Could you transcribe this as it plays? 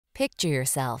Picture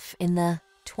yourself in the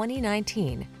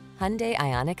 2019 Hyundai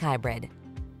Ioniq Hybrid.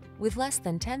 With less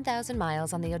than 10,000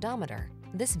 miles on the odometer,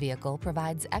 this vehicle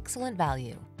provides excellent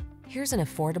value. Here's an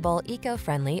affordable,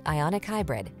 eco-friendly Ioniq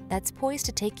Hybrid that's poised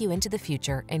to take you into the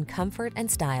future in comfort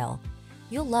and style.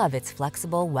 You'll love its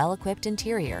flexible, well-equipped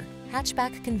interior,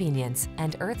 hatchback convenience,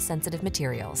 and earth-sensitive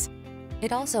materials.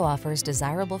 It also offers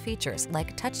desirable features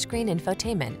like touchscreen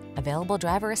infotainment, available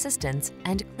driver assistance,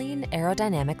 and clean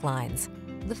aerodynamic lines.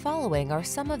 The following are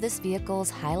some of this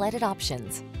vehicle's highlighted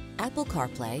options: Apple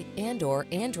CarPlay and/or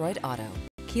Android Auto,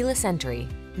 keyless entry,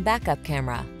 backup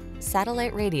camera,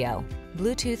 satellite radio,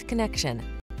 Bluetooth connection,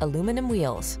 aluminum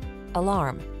wheels,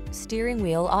 alarm, steering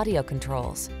wheel audio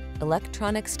controls,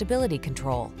 electronic stability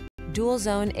control, dual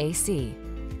zone AC.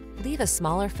 Leave a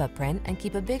smaller footprint and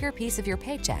keep a bigger piece of your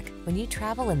paycheck when you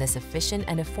travel in this efficient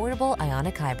and affordable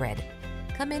Ioniq Hybrid.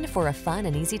 Come in for a fun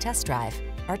and easy test drive.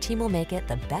 Our team will make it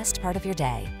the best part of your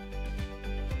day.